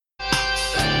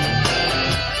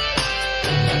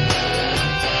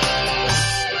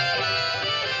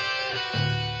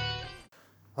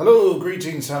Hello,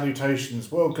 greetings,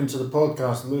 salutations. Welcome to the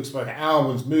podcast that looks back at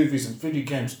albums, movies, and video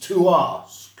games to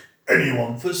ask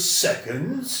anyone for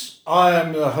seconds. I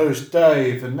am the host,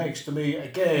 Dave, and next to me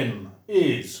again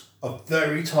is a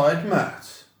very tired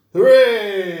Matt.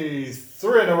 Hooray!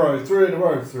 Three in a row.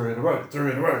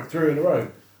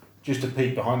 Just a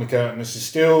peek behind the curtain. This is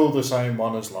still the same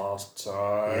one as last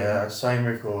time. Yeah, same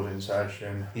recording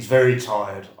session. He's very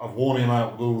tired. I've worn him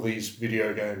out with all these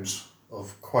video games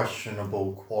of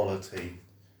questionable quality.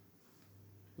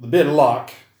 With a bit of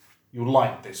luck, you'll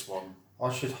like this one.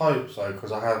 I should hope so,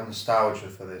 because I have nostalgia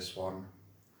for this one.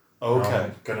 Okay.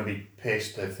 I'm going to be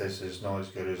pissed if this is not as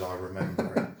good as I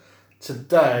remember it.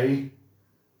 Today,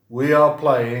 we are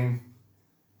playing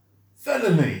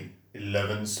Felony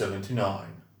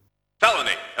 1179.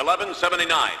 Felony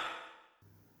 1179.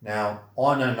 Now,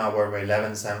 I don't know whether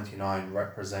 1179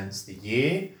 represents the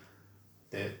year,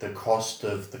 the cost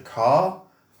of the car,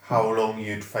 how long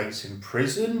you'd face in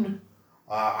prison.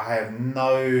 I have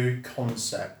no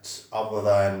concept other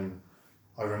than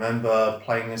I remember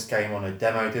playing this game on a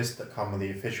demo disc that came with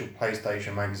the official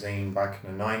PlayStation magazine back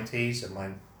in the 90s and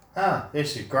went,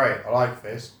 this is great, I like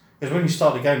this. Because when you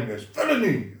start the game it goes,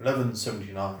 Felony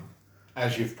 1179.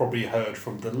 As you've probably heard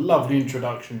from the lovely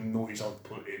introduction noise I've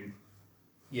put in.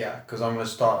 Yeah, because I'm going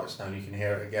to start this now and you can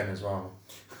hear it again as well.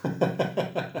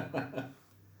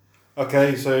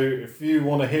 Okay, so if you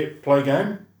want to hit play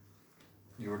game,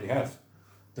 you already have.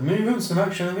 The movements and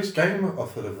action of this game are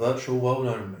for the virtual world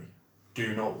only.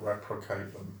 Do not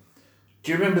replicate them.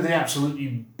 Do you remember the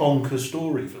absolutely bonkers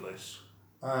story for this?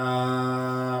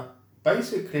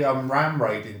 Basically, I'm ram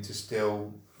raiding to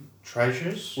steal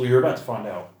treasures. Well, you're about to find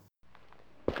out.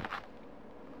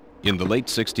 In the late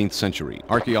 16th century,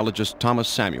 archaeologist Thomas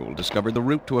Samuel discovered the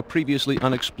route to a previously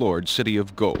unexplored city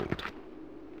of gold.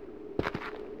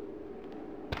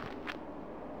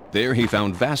 There he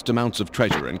found vast amounts of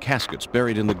treasure and caskets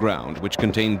buried in the ground which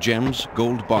contained gems,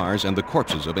 gold bars, and the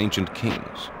corpses of ancient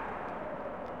kings.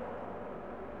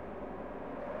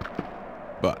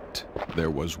 But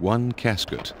there was one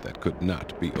casket that could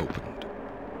not be opened.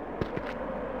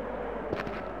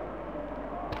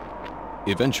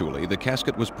 Eventually, the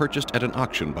casket was purchased at an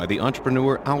auction by the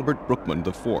entrepreneur Albert Brookman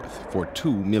IV for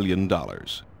 $2 million.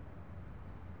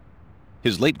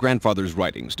 His late grandfather's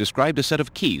writings described a set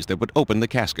of keys that would open the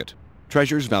casket.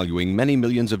 Treasures valuing many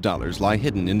millions of dollars lie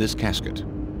hidden in this casket.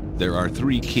 There are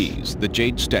 3 keys: the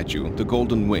jade statue, the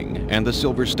golden wing, and the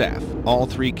silver staff. All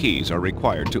 3 keys are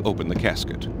required to open the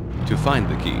casket. To find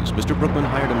the keys, Mr. Brookman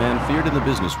hired a man feared in the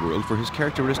business world for his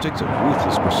characteristics of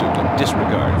ruthless pursuit and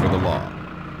disregard for the law.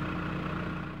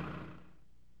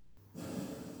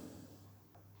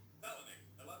 Felony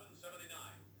 1179.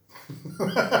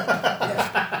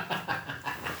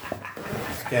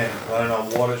 Again, I don't know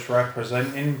what it's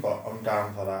representing, but I'm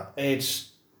down for that.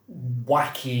 It's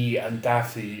wacky and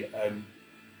daffy, and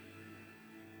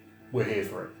we're here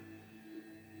for it.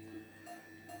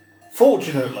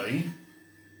 Fortunately,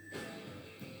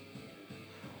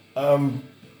 although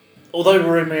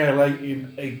we're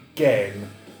emulating again,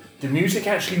 the music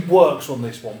actually works on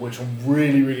this one, which I'm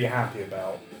really, really happy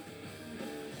about.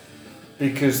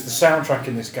 Because the soundtrack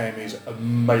in this game is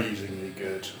amazingly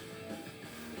good.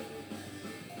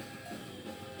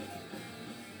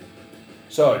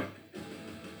 So,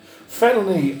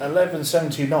 Felony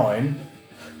 1179,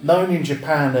 known in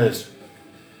Japan as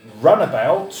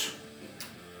Runabout,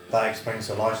 That explains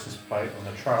the license plate on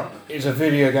the truck. is a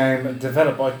video game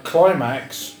developed by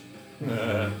Climax,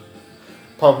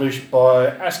 published by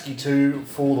ASCII 2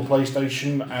 for the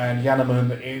PlayStation and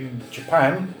Yanamon in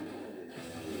Japan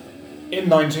in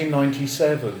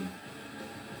 1997.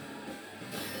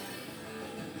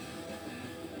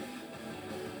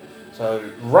 So,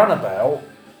 Runabout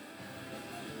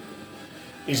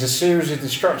is a series of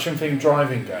destruction-themed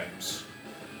driving games.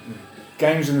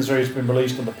 Games in the series have been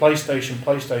released on the PlayStation,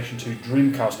 PlayStation 2,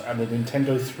 Dreamcast, and the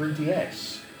Nintendo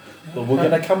 3DS. But we're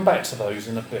going to come back to those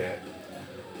in a bit.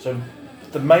 So,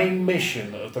 the main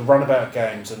mission of the Runabout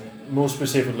games, and more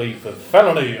specifically for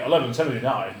Felony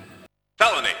 1179.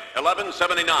 Felony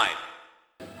 1179.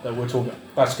 That we're talking.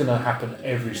 That's going to happen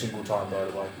every single time, by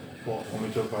the way. What, when we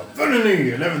talk about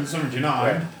Felony 1179?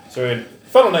 Yeah. So in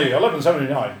Felony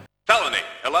 1179. Felony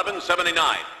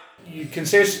 1179. You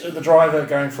consist of the driver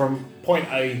going from point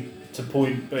A to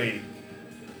point B,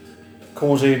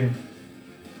 causing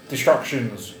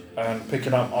destructions and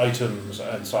picking up items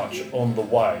and such on the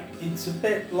way. It's a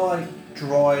bit like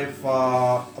Driver,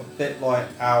 a bit like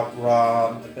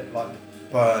Outrun, a bit like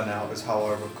Burnout is how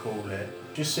I would call it.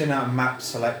 Just in that map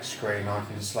select screen I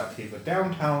can select either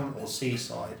downtown or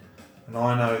seaside, and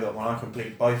I know that when I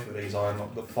complete both of these I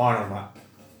unlock the final map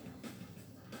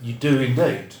You do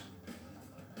indeed.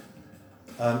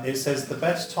 It says the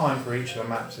best time for each of the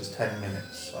maps is 10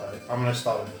 minutes. So I'm going to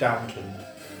start with Downton.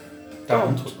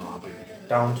 Downton Abbey.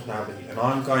 Downton Abbey. And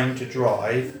I'm going to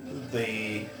drive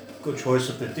the good choice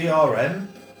of the DRM,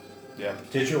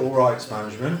 Yep. Digital Rights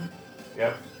Management,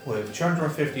 Yep. with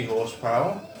 250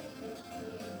 horsepower.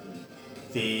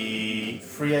 The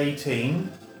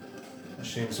 318,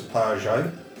 which seems a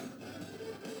Peugeot,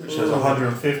 which has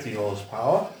 150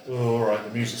 horsepower. Alright, the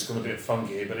music's gone a bit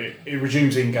funky, but it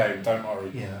resumes in game, don't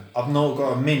worry. Yeah. I've not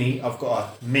got a Mini, I've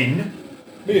got a Min.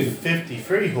 With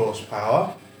 53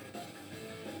 horsepower.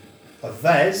 A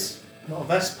Vez, not a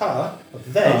Vespa, a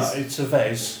Vez. It's a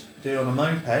Vez. Do it on a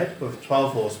moped with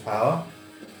 12 horsepower.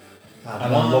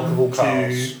 And unlockable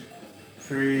cars. 2,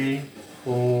 3,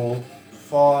 4,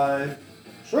 5,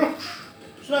 6,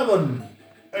 7,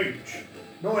 8,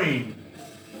 9,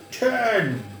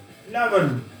 10,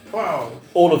 11, 12,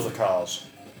 All of the cars.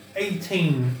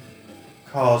 18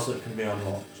 cars that can be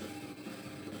unlocked.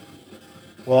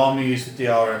 Well, I'm going to use the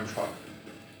DRM truck.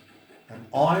 And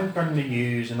I'm going to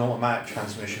use an automatic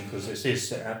transmission because this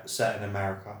is set in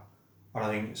America. And I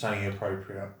think it's only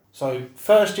appropriate. So,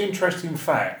 first interesting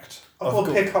fact. I've got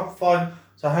to pick up 5.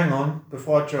 So hang on,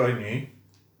 before I join you.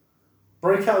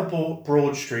 Break out of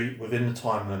Broad Street within the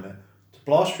time limit. To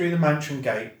blast through the mansion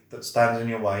gate that stands in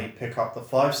your way, pick up the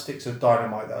 5 sticks of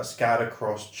dynamite that are scattered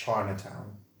across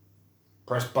Chinatown.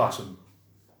 Press button.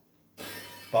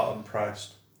 Button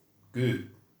pressed. Good.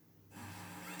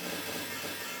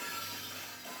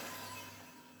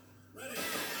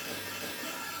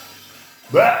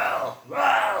 Wow!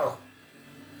 Wow!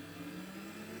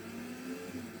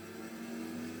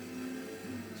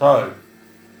 So,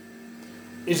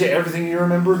 is it everything you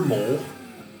remember and more?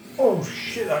 Oh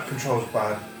shit, that control's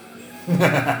bad.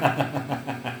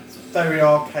 It's very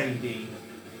arcadey.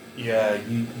 Yeah,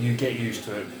 you get used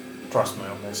to it. Trust me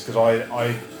on this, because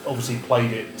I obviously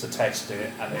played it to test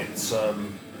it, and it's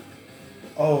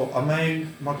Oh, I made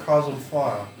my car's on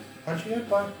fire. How'd you go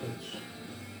backwards?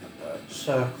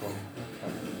 Circle.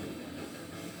 Okay.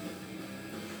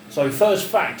 So, first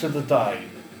fact of the day.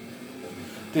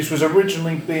 This was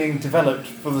originally being developed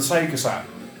for the Sega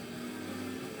Saturn.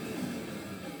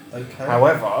 Okay.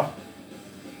 However,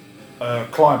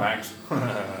 Climax, I'm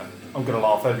going to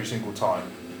laugh every single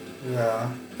time, Yeah.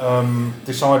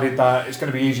 decided that it's going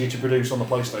to be easier to produce on the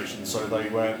PlayStation, so they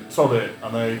sold it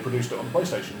and they produced it on the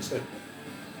PlayStation instead.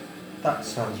 That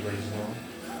sounds reasonable.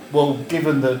 Well,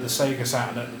 given that the Sega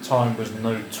Saturn at the time was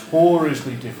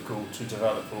notoriously difficult to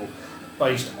develop for,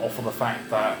 based off of the fact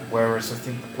that whereas I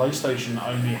think the PlayStation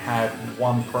only had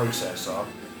one processor,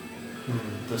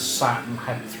 the Saturn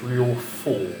had 3 or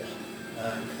 4.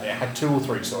 It had 2 or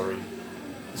 3, sorry.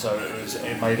 So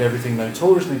it made everything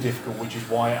notoriously difficult, which is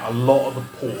why a lot of the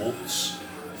ports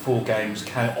for games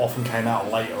often came out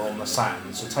later on the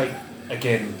Saturn. So take,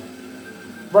 again,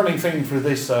 running thing for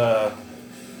this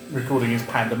recording is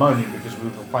Pandemonium, because we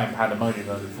were playing Pandemonium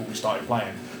before we started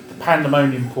playing. The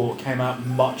Pandemonium port came out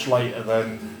much later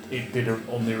than it did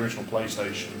on the original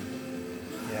PlayStation.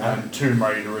 Yeah. And Tomb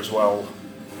Raider as well,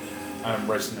 and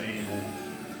Resident Evil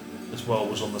as well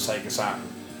was on the Sega Saturn.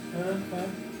 Okay.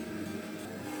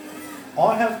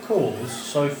 I have caused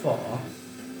so far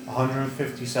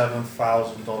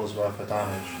 $157,000 worth of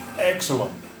damage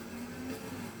Excellent.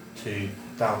 to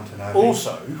Downton Abbey.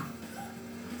 Also,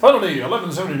 Felony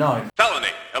 1179 Felony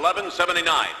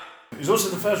 1179. is also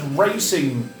the first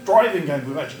racing driving game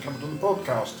we've actually covered on the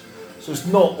podcast. So it's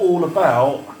not all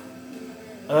about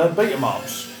beat 'em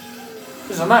ups.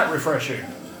 Isn't that refreshing?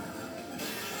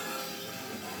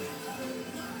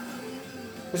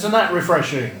 Isn't that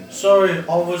refreshing? Sorry,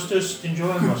 I was just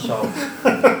enjoying myself.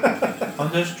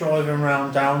 I'm just driving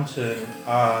around Downton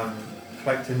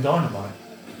collecting dynamite.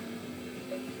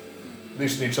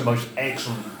 Listening to the most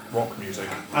excellent rock music.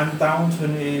 And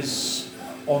Downton is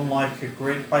on like a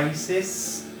grid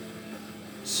basis,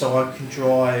 so I can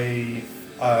drive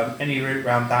any route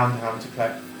around downtown to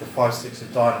collect the 5 sticks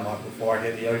of dynamite before I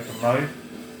hit the open road.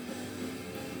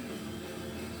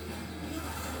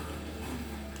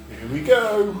 Here we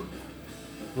go.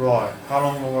 Right, how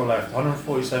long have I got left?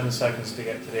 147 seconds to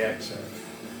get to the exit.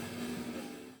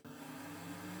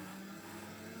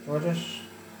 Where do I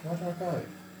go?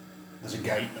 There's a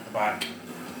gate at the back.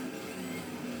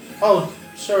 Oh,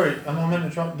 sorry, am I meant to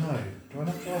drive? No. Do I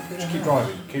not drive through Just the keep house?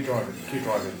 driving, keep driving, keep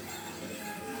driving.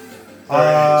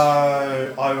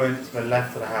 I went to the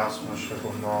left of the house and I should have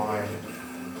gone right.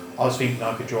 I was thinking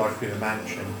I could drive through the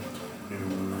mansion.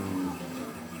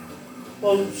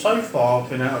 Well, so far I've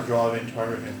been able to drive into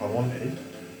everything I wanted.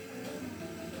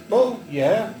 Well,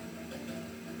 yeah.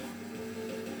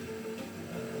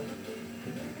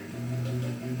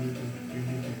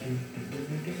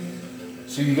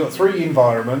 So you've got 3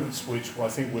 environments, which I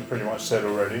think we've pretty much said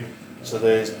already. So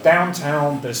there's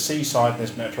downtown, there's seaside,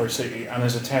 there's Metro City, and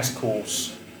there's a test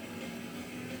course,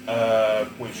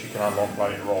 which you can unlock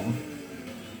later on.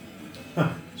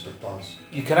 Surprise.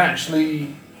 You can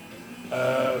actually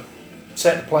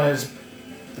set the players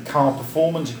the car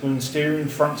performance, including steering,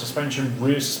 front suspension,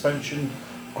 rear suspension,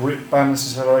 grip,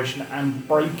 balance, acceleration, and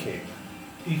braking.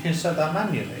 You can set that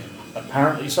manually.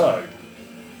 Apparently so.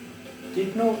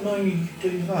 Did not know you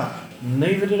could do that.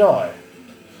 Neither did I.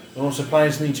 And also,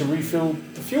 players need to refill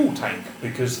the fuel tank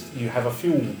because you have a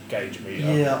fuel gauge meter.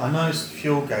 Yeah, I noticed the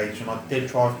fuel gauge, and I did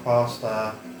drive past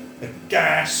a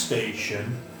gas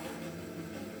station.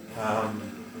 Got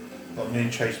being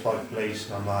chased by the police,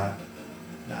 and I'm like,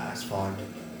 nah, it's fine.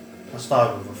 I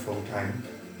started with a full tank.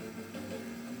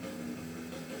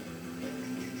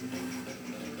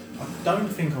 I don't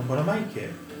think I'm gonna make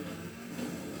it.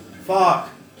 Fuck!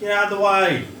 Get out of the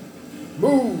way!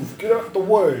 Move! Get out the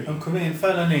way! I'm committing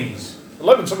felonies.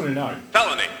 1179.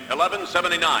 Felony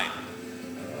 1179. I'm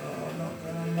not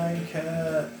gonna make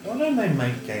it. Why don't they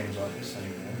make games like this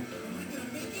anymore?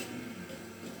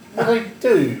 Well, they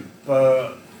do,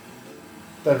 but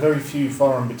they're very few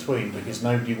far in between because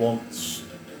nobody wants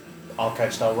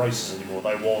arcade style races anymore.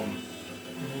 They want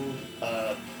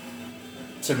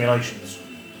simulations.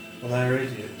 Well, they're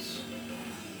idiots.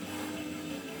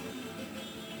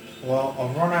 Well,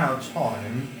 I've run out of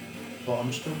time, but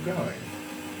I'm still going.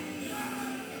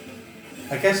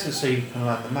 I guess it's so you can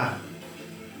learn the map.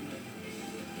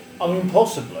 I mean,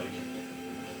 possibly.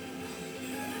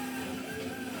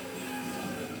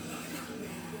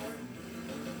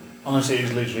 Honestly, it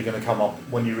is literally going to come up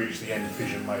when you reach the end of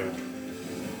Vision Mail.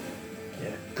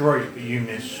 Yeah, great, but you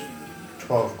missed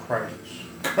 12 credits.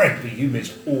 Great, but you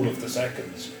missed all of the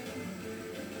seconds.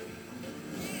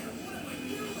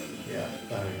 Yeah,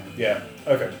 there we go. Yeah,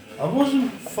 okay. I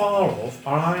wasn't far off.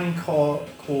 I only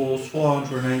caused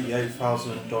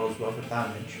 $488,000 worth of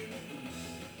damage.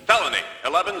 Felony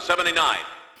 1179.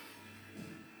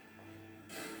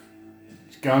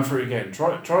 He's going for it again.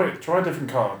 Try a different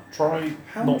car. Try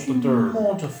How not do the you dirt.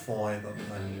 modify them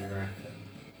then, you reckon?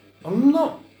 I'm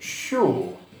not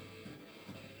sure.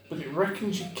 But it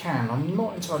reckons you can. I'm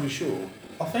not entirely sure.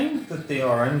 I think the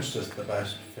DRM's just the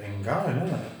best thing going,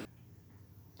 isn't it?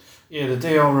 Yeah, the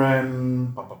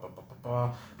DRM...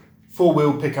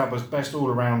 Four-wheel pickup was best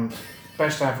all-around,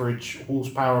 best average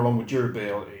horsepower along with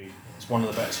durability. It's one of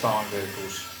the better starting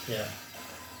vehicles. Yeah.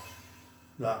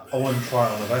 Like, I wouldn't try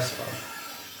it on a Vespa.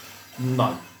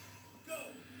 No.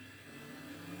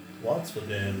 What's for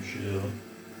damn sure?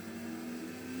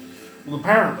 Well,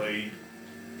 apparently,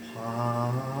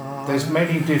 there's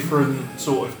many different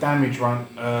sort of damage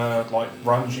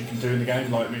runs you can do in the game,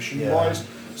 like mission-wise.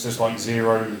 So there's like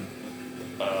zero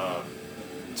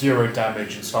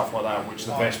damage and stuff like that, which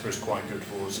the Vespa is quite good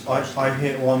for. I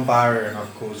hit one barrier and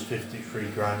I've caused 53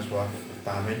 grand's worth of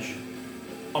damage.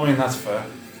 I mean, that's fair.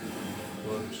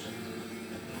 Whoops.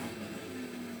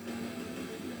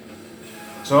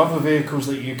 So other vehicles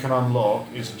that you can unlock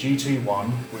is a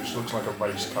GT1, which looks like a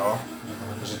race car.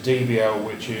 There's a DBL,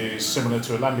 which is similar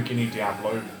to a Lamborghini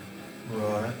Diablo.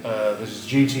 Right. There's a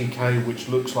GTK, which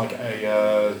looks like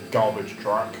a garbage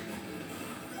truck.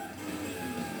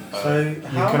 So you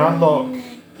can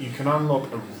unlock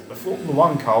a Formula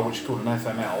 1 car, which is called an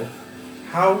FML.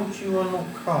 How do you unlock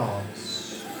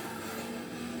cars?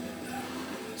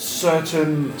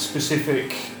 Certain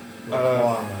specific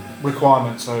Requirement.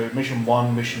 requirements. So mission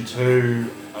 1, mission 2,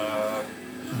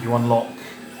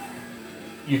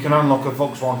 you can unlock a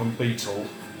Volkswagen Beetle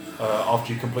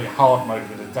after you complete hard mode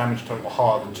with a damage total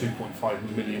higher than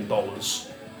 $2.5 million.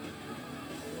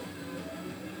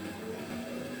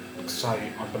 So I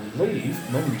believe,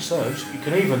 memory serves, you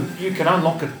can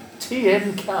unlock a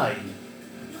TNK.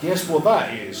 Guess what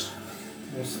that is?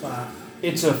 What's that?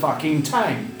 It's a fucking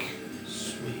tank.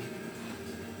 Sweet.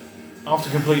 After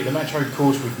completing the Metro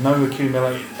course with no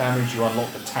accumulated damage, you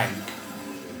unlock the tank.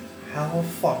 How the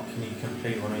fuck can you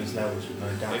complete one of these levels with no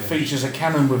damage? It features a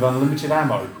cannon with unlimited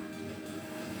ammo.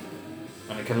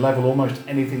 And it can level almost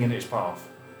anything in its path.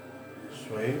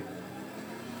 Sweet.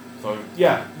 So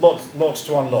yeah, lots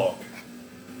to unlock.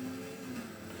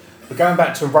 But going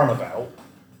back to Runabout,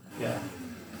 Yeah.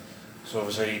 so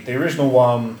obviously the original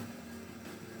one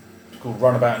is called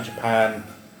Runabout in Japan.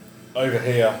 Over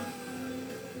here,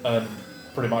 and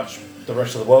pretty much the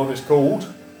rest of the world, it's called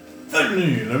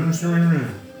Felony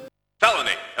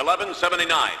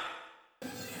 1179.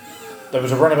 There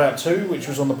was a Runabout 2, which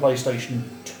was on the PlayStation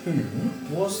 2.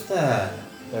 Was there?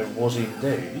 There was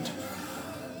indeed.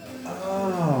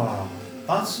 Ah,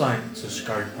 that's something to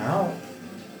scope out.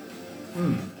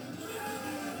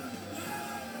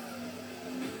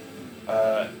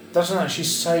 Doesn't actually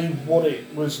say what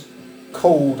it was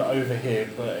called over here,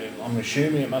 but I'm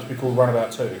assuming it must be called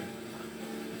Runabout 2.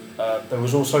 There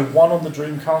was also one on the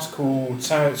Dreamcast called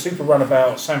Super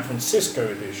Runabout San Francisco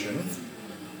Edition,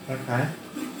 Okay.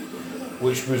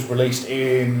 which was released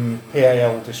in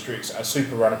PAL districts as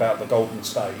Super Runabout the Golden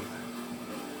State.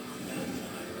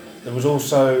 There was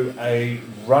also a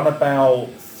Runabout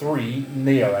 3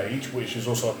 Neo Age, which is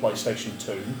also a PlayStation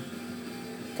 2,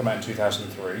 come out in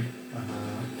 2003.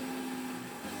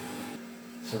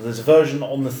 So there's a version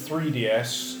on the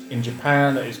 3DS. In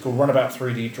Japan, it's called Runabout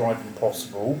 3D Drive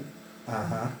Impossible.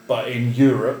 But in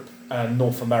Europe and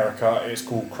North America, it's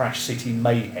called Crash City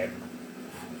Mayhem.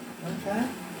 Okay.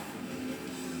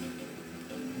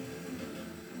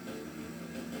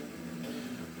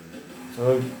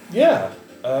 So, yeah.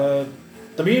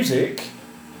 The music,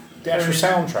 the actual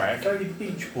soundtrack, Very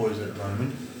Beach Boys at the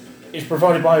moment. is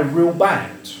provided by a real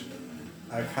band.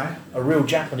 Okay. A real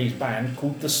Japanese band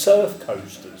called the Surf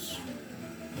Coasters.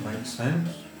 Makes sense.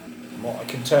 From what I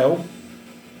can tell,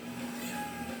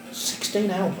 16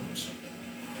 albums.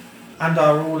 And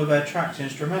are all of their tracks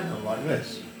instrumental like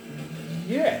this?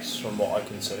 Yes, from what I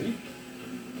can see.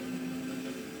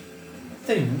 I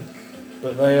think.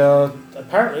 But they are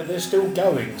apparently they're still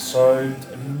going, so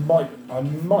I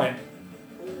might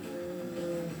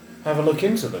have a look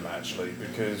into them actually,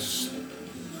 because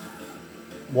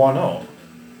why not?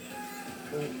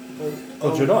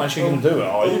 Oh, you're not actually going to do it,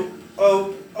 are you?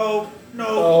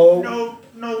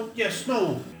 No, yes,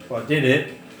 no. But I did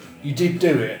it. You did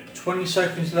do it. 20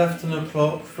 seconds left on the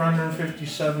clock,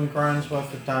 357 grand's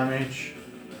worth of damage.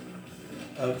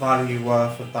 Value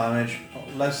worth of damage.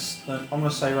 Less than, I'm going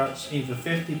to say that's either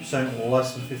 50% or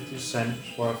less than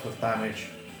 50% worth of damage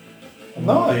on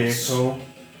the Nice. vehicle.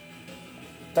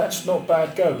 That's not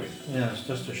bad going. Yeah, it's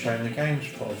just a shame the game's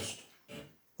frost.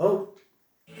 Oh.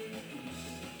 I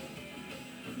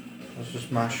was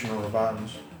just mashing all the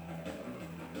buttons.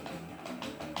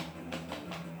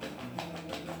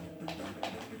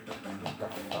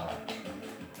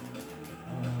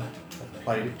 I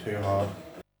played it too hard.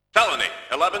 Felony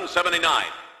 1179.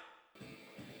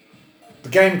 The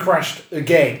game crashed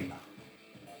again.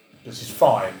 This is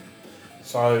fine.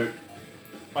 So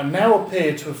I now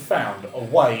appear to have found a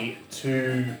way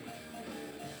to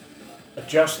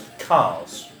adjust the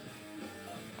cars.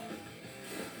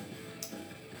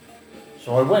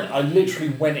 So I literally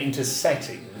went into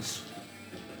settings,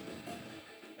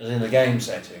 as in the game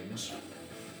settings.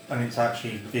 And it's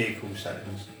actually vehicle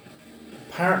settings.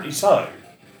 Apparently so.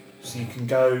 So you can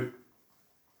go,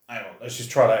 hang on, let's just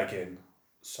try that again.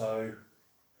 So,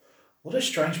 what a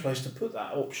strange place to put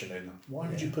that option in. Why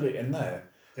would you put it in there?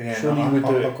 Again, Surely you would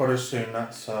do it. I've got to assume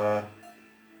that's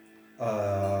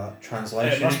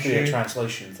translation It must be a issue.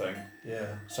 translation thing.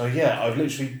 Yeah, So yeah, I've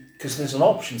literally, because there's an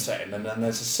option setting and then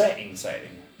there's a setting.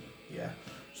 yeah.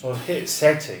 So I've hit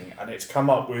setting and it's come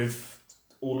up with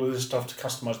all of this stuff to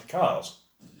customise the cars.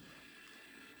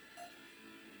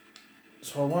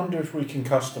 So I wonder if we can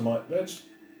customise this.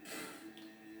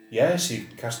 Yes, you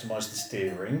can customise the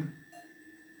steering,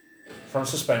 front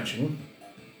suspension,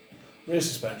 rear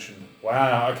suspension.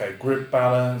 Wow, okay, grip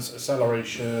balance,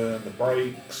 acceleration, the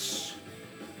brakes,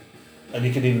 and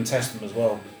you can even test them as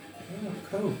well. Oh,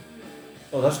 cool.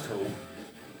 Oh, that's cool.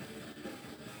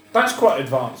 That's quite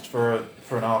advanced for an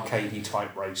arcadey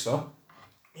type racer.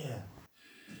 Yeah.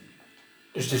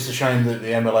 It's just a shame that the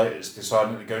emulators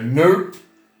decided to go, nope.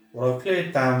 Well, I've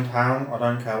cleared downtown. I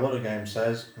don't care what the game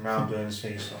says. And now I'm doing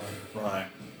seaside. Right.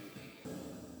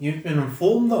 You've been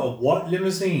informed that a white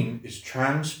limousine is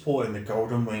transporting the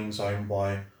Golden Wings owned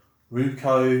by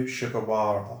Ruko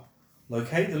Sugawara.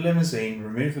 Locate the limousine,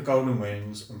 remove the Golden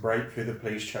Wings, and break through the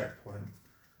police checkpoint.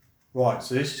 Right,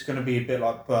 so this is going to be a bit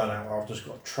like Burnout, where I've just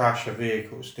got to trash a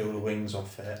vehicle, steal the wings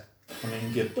off it, and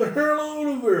then get the hell out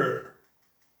of here.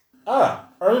 Ah,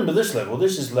 I remember this level.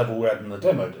 This is the level we had in the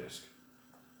demo disc.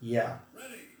 Yeah.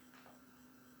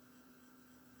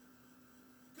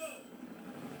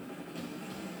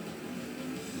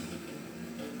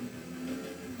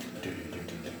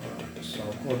 So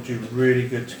I've got to do really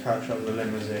good to catch up with the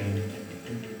limousine,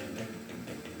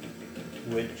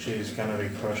 which is going to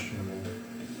be questionable.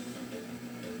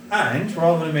 And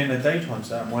rather than being a daytime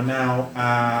set, we're now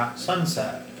at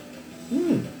sunset.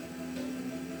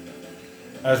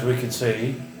 As we can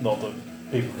see, not that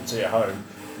people can see at home,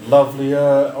 lovely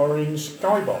orange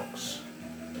skybox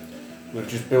with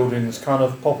just buildings kind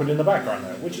of popping in the background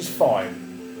there, which is fine.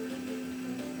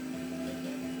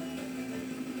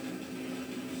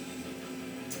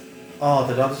 Oh,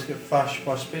 did I just get flashed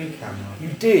by speed camera? You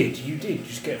did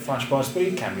just get flashed by a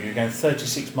speed camera. You're going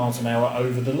 36 miles an hour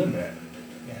over the limit.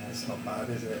 Yeah, That's not bad,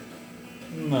 is it?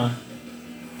 No.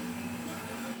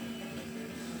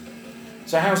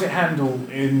 So how's it handled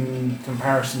in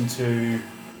comparison to,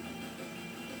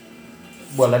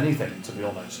 well, anything, to be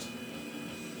honest?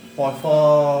 By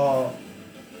far...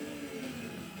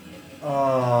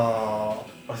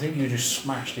 I think you just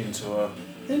smashed into a...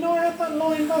 Didn't I have that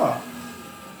lined up?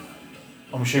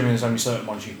 I'm assuming there's only certain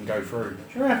ones you can go through.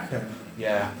 Do you reckon?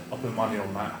 Yeah, I'll put money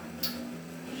on that.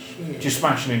 Shit. Just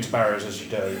smashing into barriers as you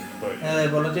do, but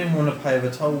Yeah, well, I didn't want to pay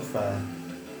the toll fare.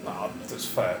 nah, that's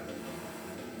fair.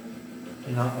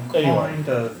 You know, I'm Anyway. kind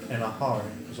of in a hurry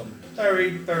because I'm very,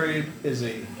 very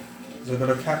busy. Because I've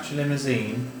got to catch a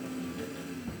limousine,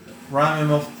 ram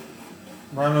him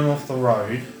off the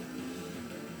road,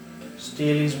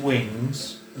 steal his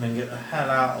wings, and then get the hell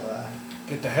out of there.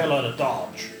 Get the hell out of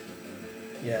Dodge.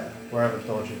 Yeah, wherever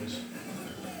Dodge is.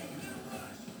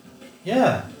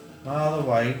 Yeah, no other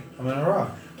way, I'm in a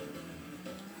rush.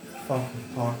 Fucking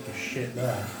park your shit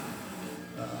there.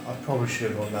 I probably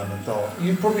should have gone down the dock.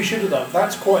 You probably should have done.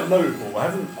 That's quite notable.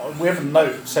 We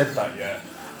haven't said that yet.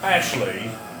 Actually,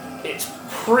 it's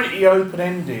pretty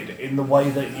open-ended in the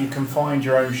way that you can find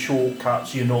your own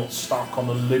shortcuts. You're not stuck on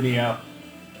a linear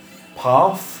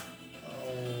path.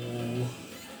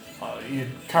 You're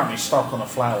currently stuck on a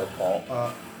flower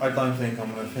pot. I don't think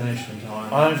I'm going to finish in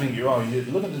time. I don't think you are.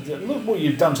 Look what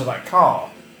you've done to that car.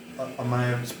 I may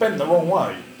have It's bent the wrong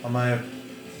way.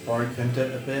 broken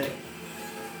it a bit.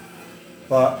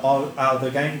 But out of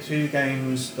the two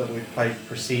games that we've played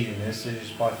preceding this, it is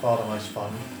by far the most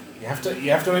fun. You have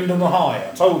to end on the high.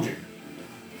 I told you.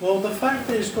 Well, the fact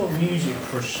that it's got music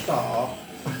for a start.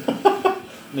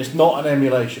 And it's not an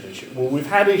emulation issue. Well, we've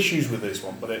had issues with this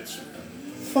one, but it's...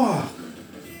 Fuck!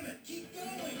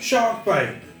 Shark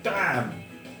bait! Damn!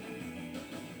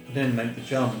 I didn't make the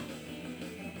jump.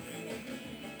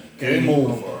 Game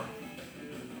over.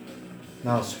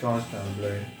 Now the sky's going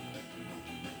blue.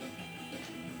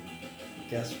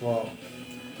 Guess what?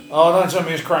 Oh, don't tell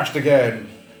me it's crashed again.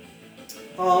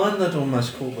 Oh, and that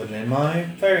almost caught the limo.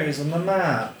 There it is on the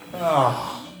map.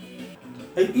 Ah.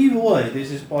 Either way,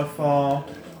 this is by far...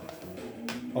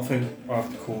 I think I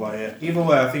have to call that it. Either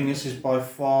way, I think this is by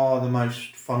far the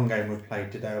most fun game we've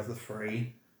played today of the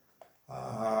three.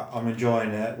 I'm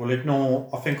enjoying it. We'll ignore...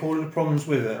 I think all of the problems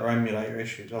with it are emulator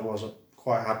issues. Otherwise, I'd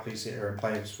quite happily sit here and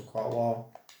play this for quite a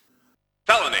while.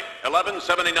 Felony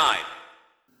 1179.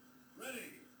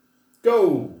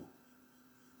 Go.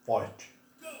 Fight.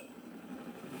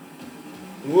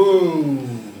 Whoa.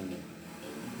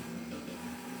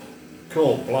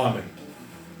 Cool, blimey.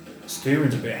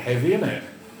 Steering's a bit heavy, isn't it?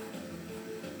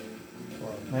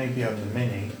 Well, maybe on the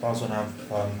Mini. It doesn't have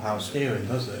power steering,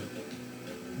 does it?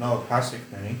 No, a classic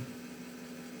Mini.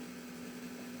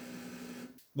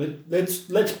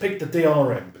 Let's pick the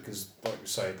DRM because, like we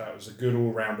say, that was a good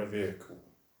all-rounder vehicle.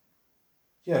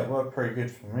 Yeah, it worked pretty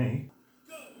good for me.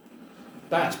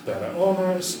 That's better. Oh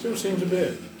no, it still seems a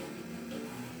bit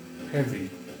heavy.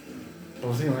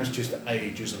 But I think that's just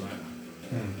age, isn't it?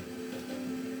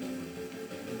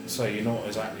 So you're not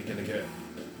exactly going to get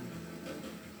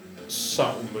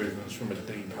subtle movements from a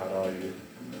D-pad, are you?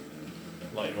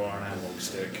 Like you are an analog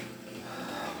stick.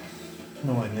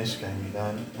 Not in this game, you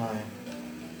don't. No.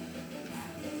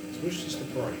 So which is the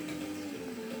brake?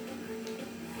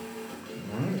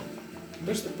 Right.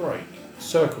 Where's the brake?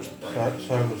 Circle's the brake.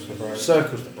 Circle's the brake.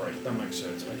 Circle's the brake, that makes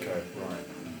sense. Okay, right.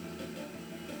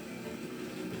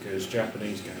 Because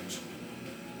Japanese games.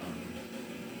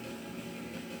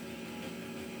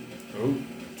 Oh,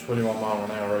 21 mile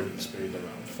an hour over the speed limit.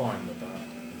 I'm fine with that.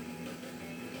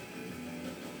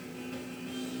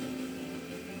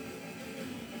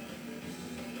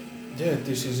 Yeah,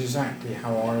 this is exactly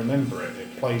how I remember it.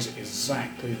 It plays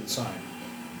exactly the same.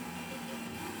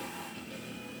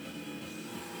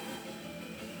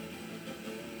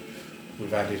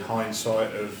 We've added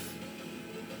hindsight of...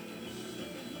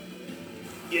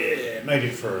 Yeah, made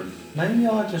it through. Maybe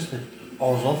I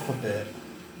was off a bit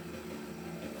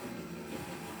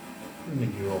I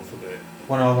mean, you're off a bit.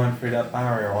 when I went through that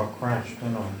barrier. I crashed,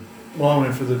 didn't I? Well, I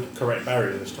went for the correct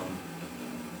barrier this time.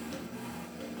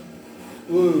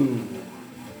 Woo!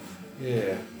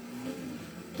 Yeah.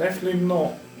 Definitely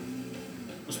not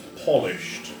as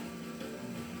polished.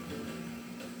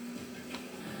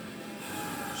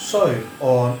 So,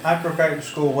 on Aggregated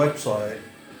Score website,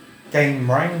 game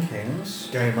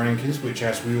rankings. Game rankings, which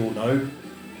as we all know,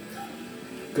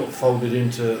 got folded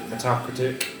into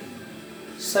Metacritic.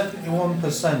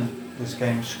 71% this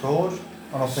game scored,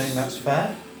 and I think that's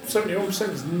fair. 71%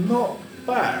 is not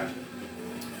bad.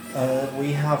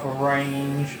 We have a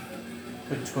range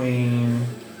between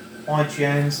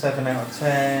IGN 7 out of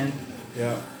 10,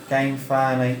 Yeah. Game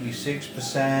Fan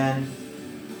 86%.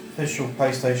 Official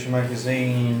PlayStation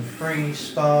Magazine 3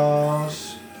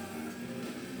 stars.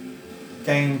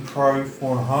 Game Pro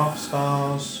 4.5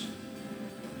 stars.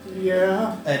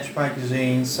 Yeah. Edge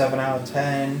Magazine 7 out of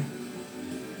 10.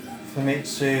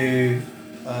 Famitsu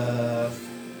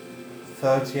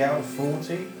 30 out of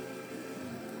 40.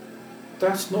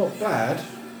 That's not bad.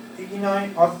 You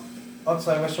know, I'd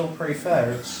say that's all pretty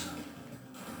fair. It's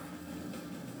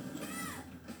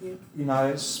you know,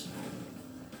 it's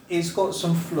got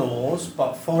some flaws,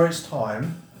 but for its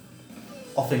time,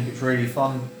 I think it's really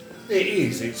fun. It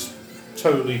is. It's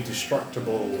totally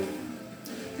destructible.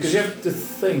 Because you have to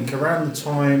think, around the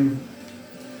time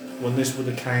when this would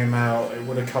have came out, it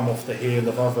would have come off the heel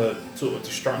of other sort of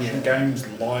destruction games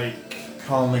like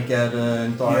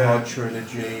Carmageddon, Die Hard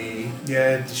Trilogy.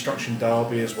 Yeah, Destruction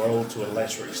Derby as well to a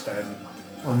lesser extent.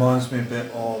 Reminds me a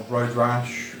bit of Road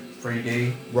Rash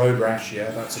 3D. Road Rash,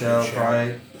 yeah, that's a good shout.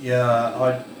 Jailbreak. Yeah,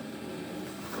 a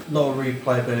lot of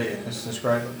replayability in this is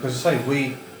great. Because I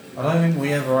don't think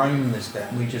we ever owned this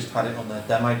game. We just had it on the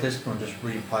demo disc and just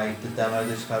replayed the demo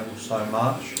disc level so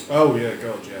much. Oh yeah,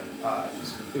 God, yeah.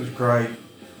 It was great.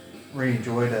 Really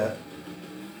enjoyed it.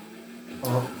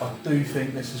 I do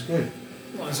think this is good.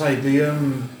 Like I say, the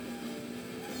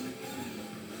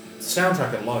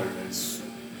soundtrack alone is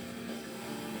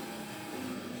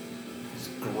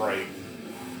great.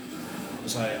 Like I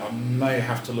say, I may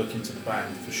have to look into the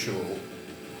band for sure.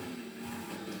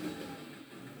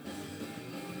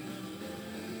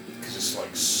 Because it's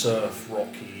like surf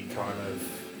rocky kind of.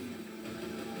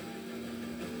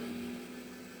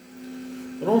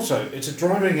 But also, it's a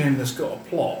driving game that's got a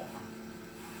plot.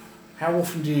 How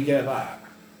often do you get that?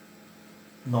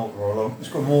 Not very long. It's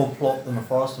got more plot than the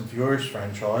Fast and Furious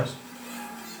franchise.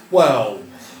 Well,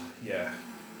 yeah.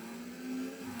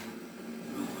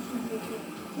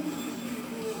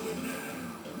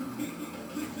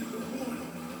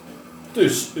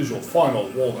 This is your final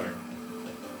warning.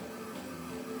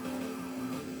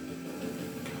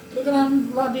 Look at that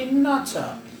bloody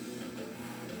nutter.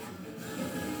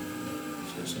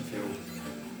 Let's get some fuel.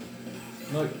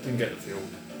 No, didn't get the fuel.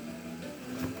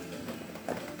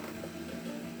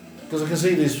 Because I can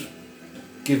see this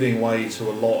giving way to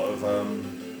a lot of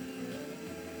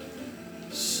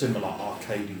similar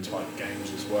arcadey type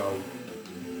games as well.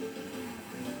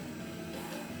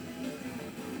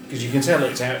 Because you can tell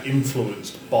it's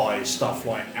influenced by stuff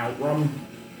like Outrun.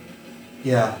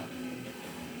 Yeah.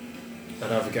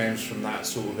 And other games from that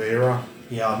sort of era.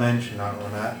 Yeah, I mentioned that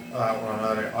one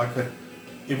earlier.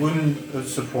 It wouldn't have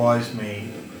surprised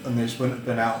me, and this wouldn't have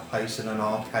been outpaced in an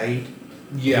arcade.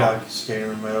 Yeah. Like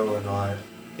steering wheel and like.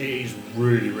 It is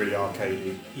really, really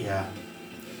arcadey. Yeah.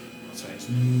 I'd say it's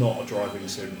not a driving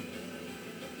sim.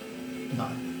 No. I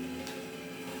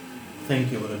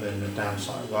think it would have been the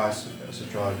downside worse if it was a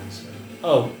driving sim.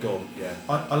 Oh god, yeah.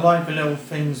 I like the little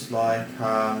things like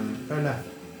go left.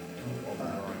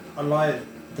 I like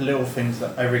the little things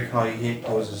that every car you hit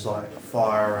causes like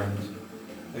fire and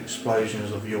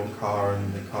explosions of your car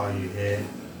and the car you hit.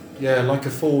 Yeah, like a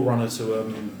forerunner to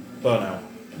Burnout.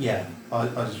 Yeah, I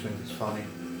just think it's funny.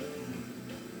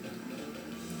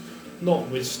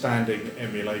 Notwithstanding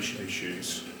emulation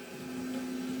issues,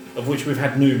 of which we've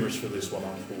had numerous for this one,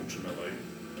 unfortunately.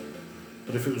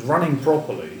 But if it was running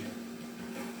properly,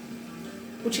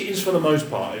 which it is for the most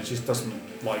part, it just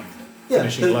doesn't like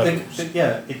finishing levels.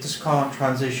 It just can't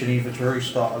transition either to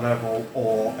restart a level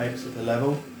or exit the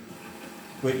level,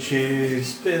 which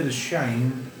is a bit of a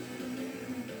shame.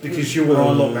 Because you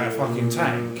will unlock that fucking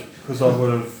tank. Because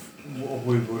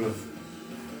we would have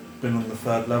been on the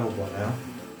third level by now.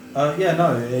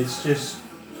 It's just,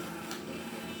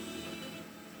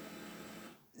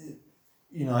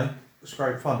 it's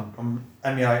great fun.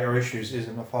 Emulator issues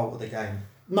isn't the fault of the game.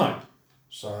 No.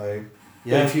 So,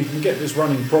 yeah. But if you can get this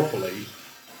running properly,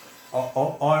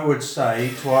 I would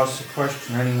say, to ask the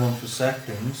question, anyone for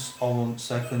seconds, I want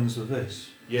seconds of this.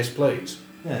 Yes, please.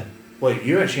 Yeah. Wait,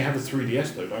 you actually have a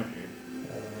 3DS though, don't you?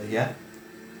 Yeah.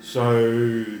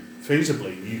 So,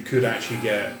 feasibly, you could actually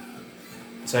get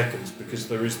seconds because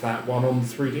there is that one on the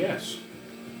 3DS.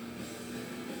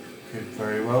 Could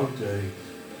very well do.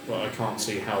 But I can't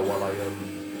see how well a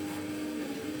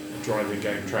driving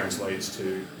game translates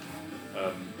to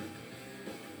a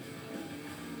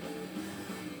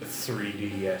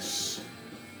 3DS.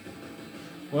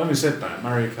 Well, having said that,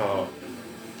 Mario Kart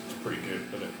is pretty good,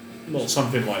 but not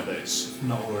something like this. It's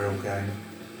not a real game.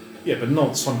 Yeah, but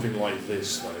not something like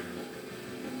this, though.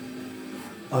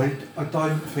 I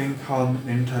don't think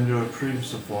Nintendo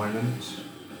approves of violence.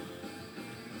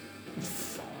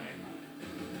 Fine.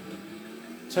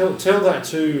 Tell that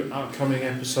to upcoming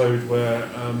episode where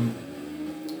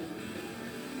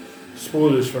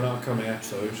spoilers for an upcoming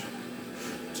episode.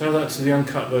 Tell that to the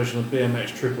uncut version of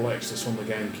BMX Triple X that's on the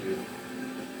GameCube.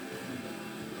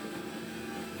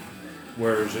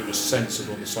 Whereas it was censored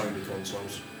on the Sony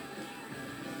consoles.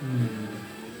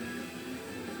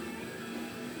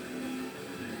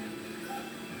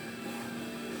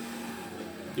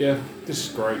 Yeah, this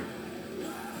is great.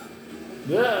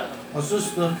 Yeah. I was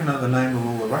just looking at the name of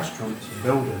all the restaurants and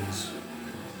buildings.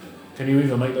 Can you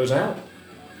even make those out?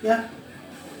 Yeah.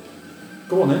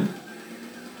 Go on then.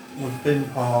 We've been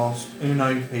past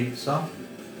Uno Pizza.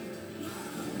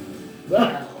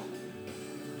 Wow.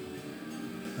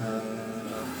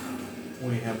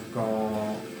 We have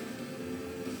got...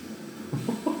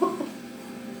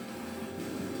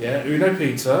 Yeah, Uno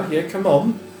Pizza. Yeah, come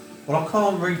on. Well, I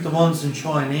can't read the ones in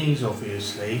Chinese,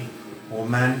 obviously, or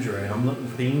Mandarin. I'm looking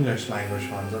for the English language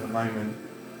ones at the moment.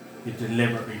 You're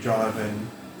deliberately driving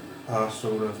past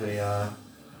all of the... I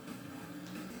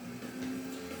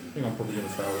think I'm probably going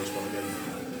to fail this one again.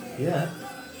 Yeah.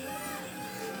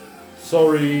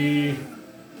 Sorry,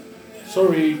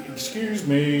 excuse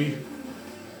me.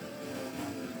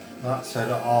 That said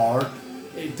hard.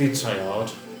 It did say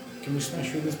hard. Can we smash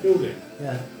through this building?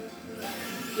 Yeah.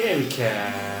 Yeah, we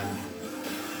can.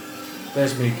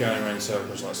 There's me going around in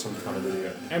circles like some kind of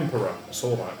idiot. Emperor, I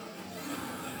saw that.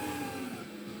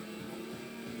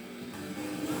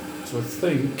 So I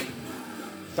think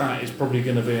that is probably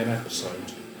going to be an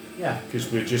episode. Yeah. Because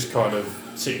we're just kind of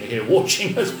sitting here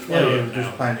watching us play Yeah, it we're now.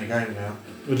 just playing the game now.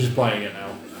 We're just playing it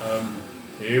now.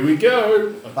 Here we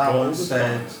go. That one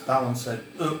said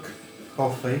Ook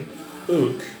Coffee.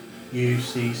 Ook.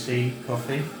 UCC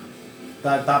Coffee.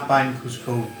 That bank was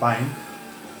called Bank.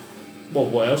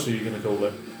 What else are you going to call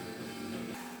it?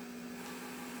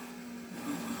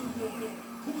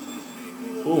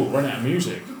 Oh, run out of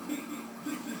music.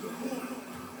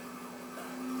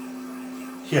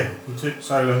 Yeah, it took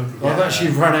so long to get I've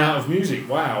actually there. run out of music.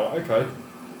 Wow, okay.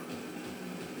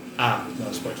 No,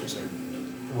 I spoke too soon.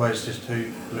 Well, it's just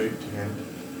too looped again.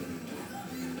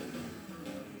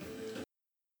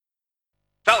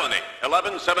 Felony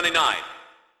 1179.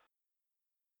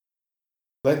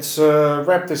 Let's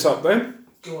wrap this up then.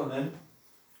 Go on then.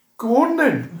 Go on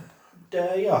then.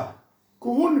 Dare ya?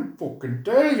 Go on, fucking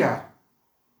dare ya.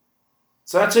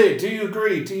 So that's it. Do you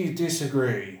agree? Do you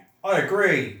disagree? I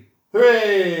agree.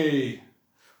 Hooray!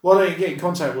 Why don't you get in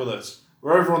contact with us?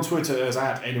 We're over on Twitter as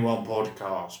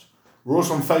 @AnyOnePodcast. We're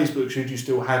also on Facebook should you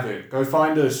still have it. Go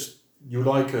find us. You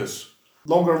like us.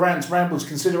 Longer rants, rambles,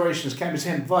 considerations can be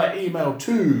sent via email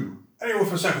to...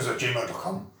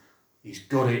 Anyoneforseconds@gmail.com. He's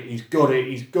got it. It's the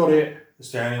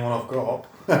only one I've got.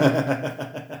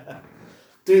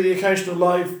 Do the occasional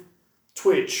live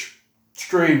Twitch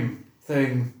stream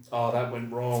thing. Oh, that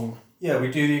went wrong. Yeah, we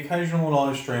do the occasional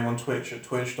live stream on Twitch at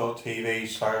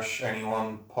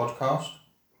twitch.tv/anyonePodcast.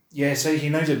 Yeah, see, he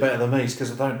knows it better than me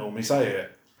because I don't normally say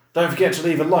it. Don't forget to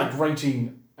leave a like,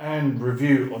 rating and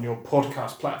review on your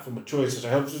podcast platform of choice as it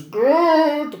helps us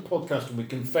grow the podcast and we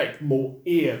can affect more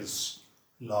ears.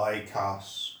 Like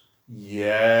us.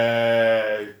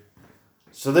 Yeah.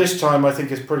 So this time I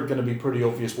think it's going to be pretty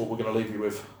obvious what we're going to leave you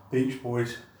with. Beach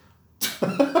Boys.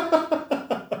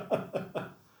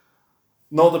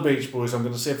 Not the Beach Boys. I'm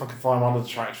going to see if I can find one of the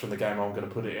tracks from the game. I'm going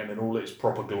to put it in all its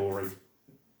proper glory.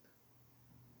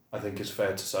 I think it's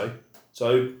fair to say.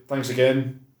 So, thanks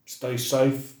again. Stay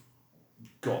safe.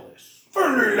 Got this.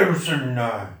 Felony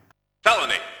 1179.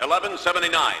 Felony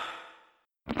 1179.